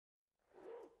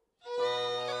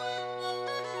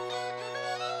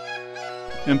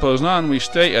In Poznan, we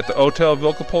stay at the Hotel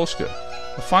Wielkopolska,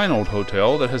 a fine old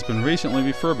hotel that has been recently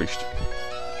refurbished.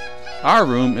 Our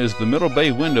room is the middle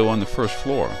bay window on the first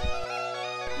floor.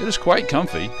 It is quite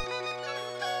comfy,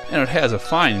 and it has a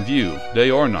fine view,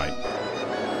 day or night.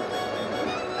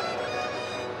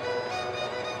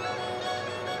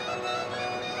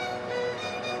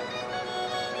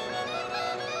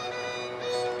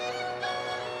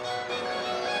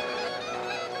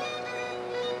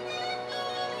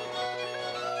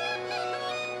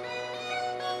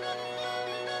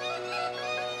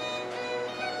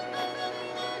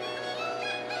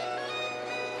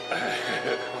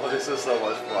 Well, this is so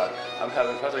much fun. I'm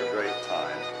having such a great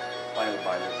time playing with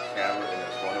my new camera in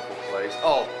this wonderful place.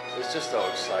 Oh, it's just so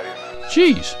exciting.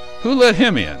 Geez, who let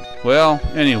him in? Well,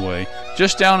 anyway,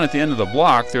 just down at the end of the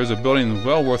block there's a building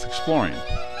well worth exploring.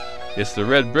 It's the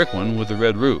red brick one with the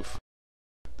red roof.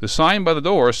 The sign by the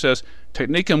door says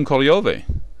Technikum Kolejowe.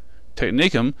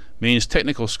 Technikum means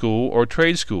technical school or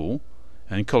trade school,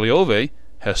 and Kolejowe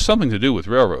has something to do with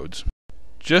railroads.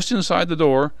 Just inside the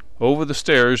door, over the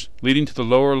stairs leading to the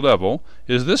lower level,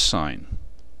 is this sign.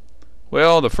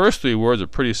 Well, the first three words are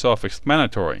pretty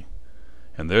self-explanatory.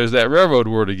 And there's that railroad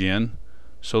word again,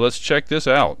 so let's check this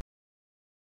out.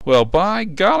 Well, by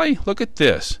golly, look at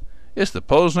this. It's the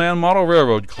Poznan Model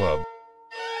Railroad Club.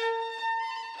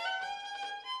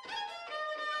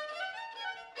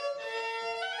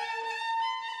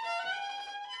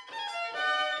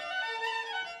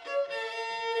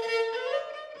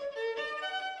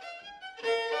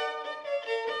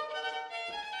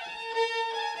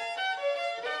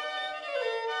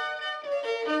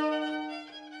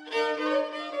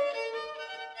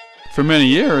 For many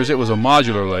years it was a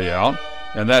modular layout,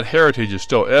 and that heritage is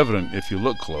still evident if you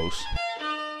look close.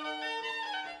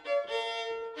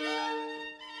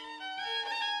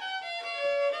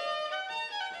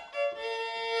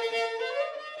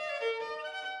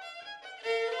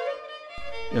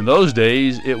 In those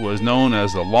days it was known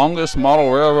as the longest model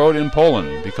railroad in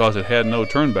Poland because it had no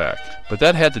turnback, but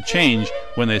that had to change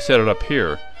when they set it up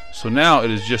here, so now it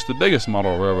is just the biggest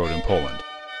model railroad in Poland.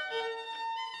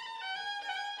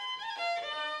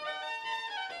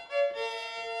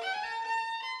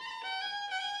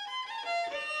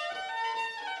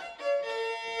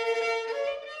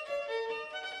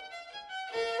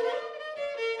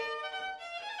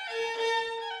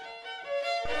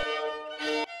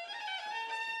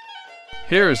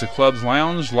 Here is the club's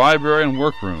lounge, library, and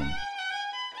workroom.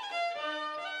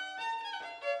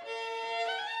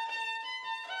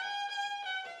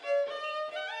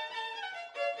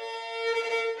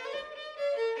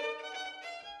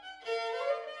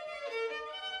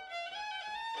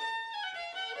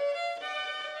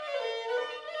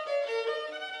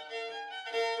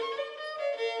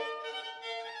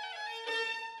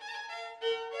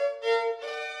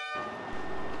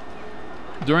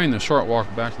 During the short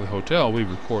walk back to the hotel, we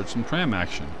record some tram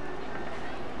action.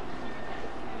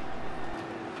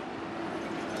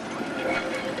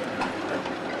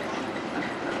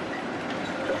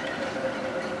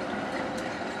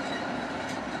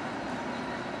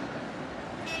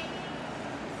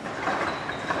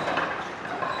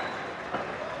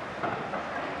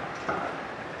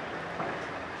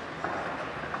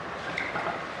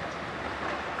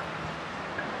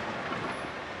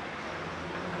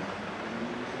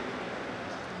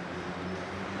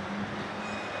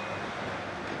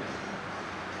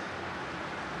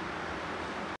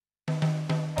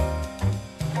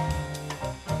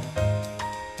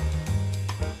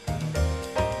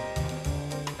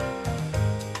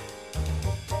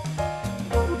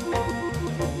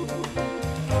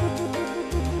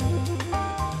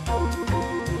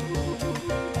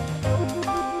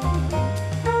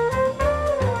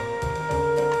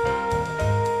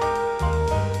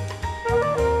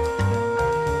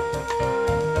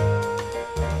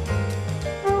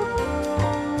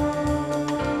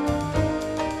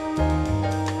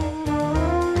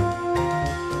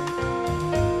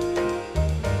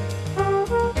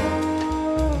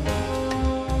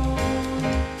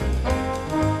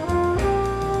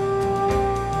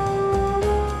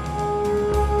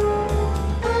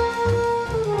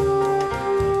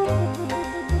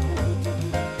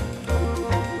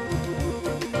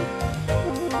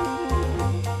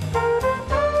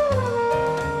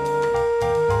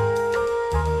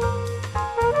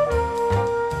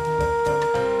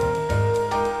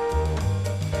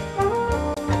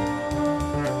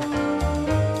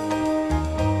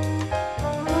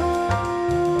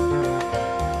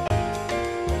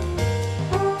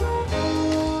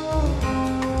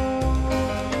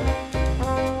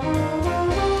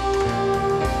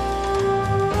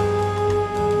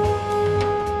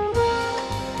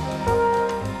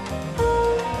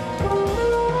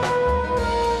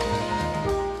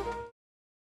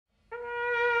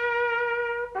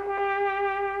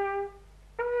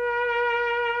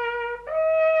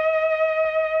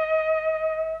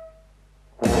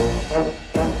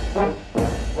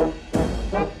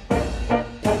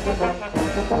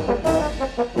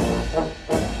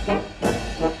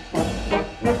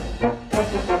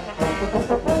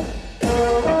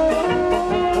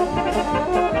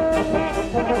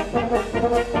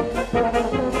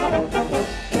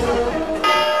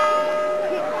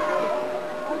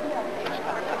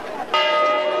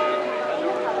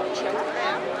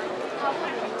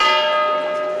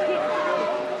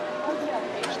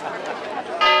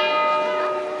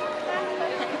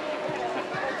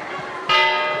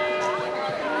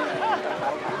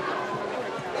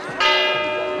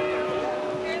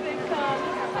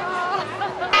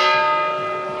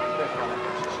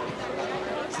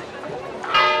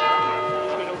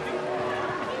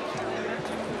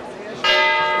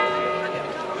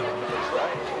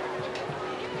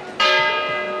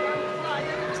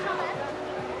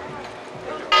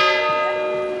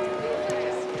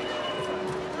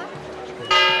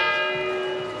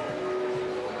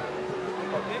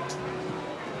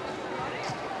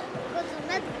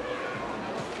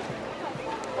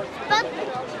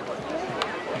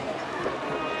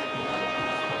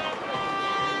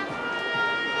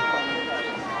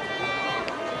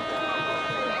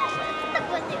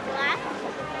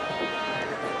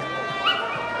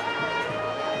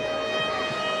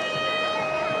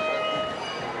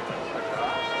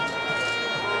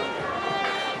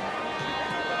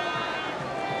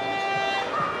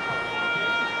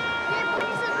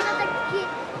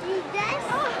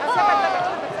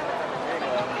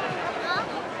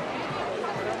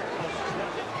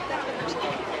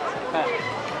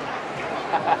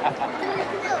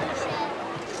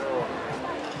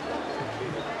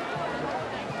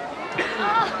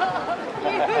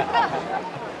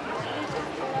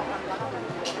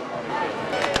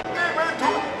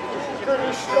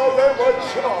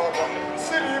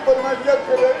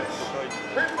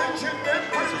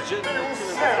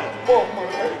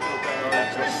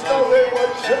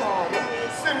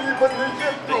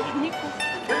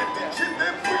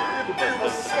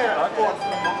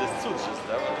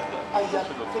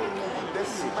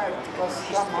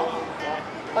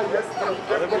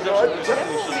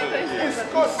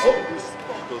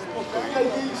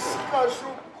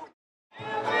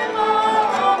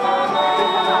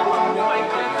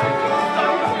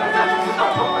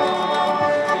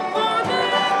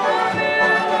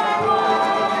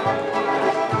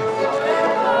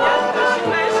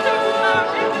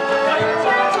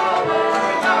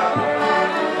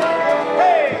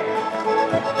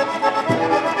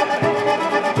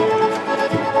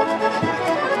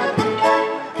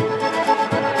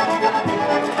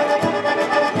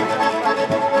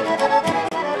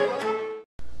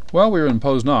 While we're in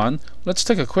Poznan, let's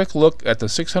take a quick look at the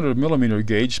 600mm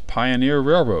gauge Pioneer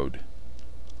Railroad.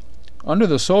 Under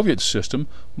the Soviet system,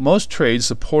 most trades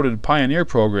supported pioneer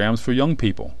programs for young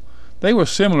people. They were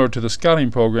similar to the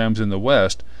scouting programs in the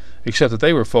West, except that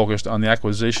they were focused on the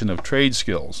acquisition of trade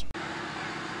skills.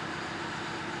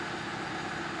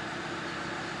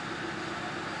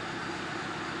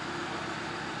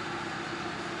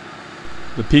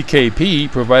 The PKP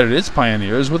provided its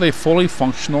pioneers with a fully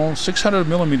functional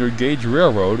 600mm gauge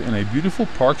railroad in a beautiful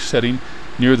park setting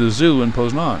near the zoo in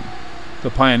Poznan. The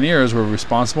pioneers were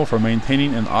responsible for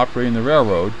maintaining and operating the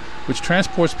railroad, which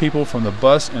transports people from the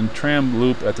bus and tram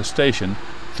loop at the station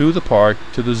through the park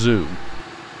to the zoo.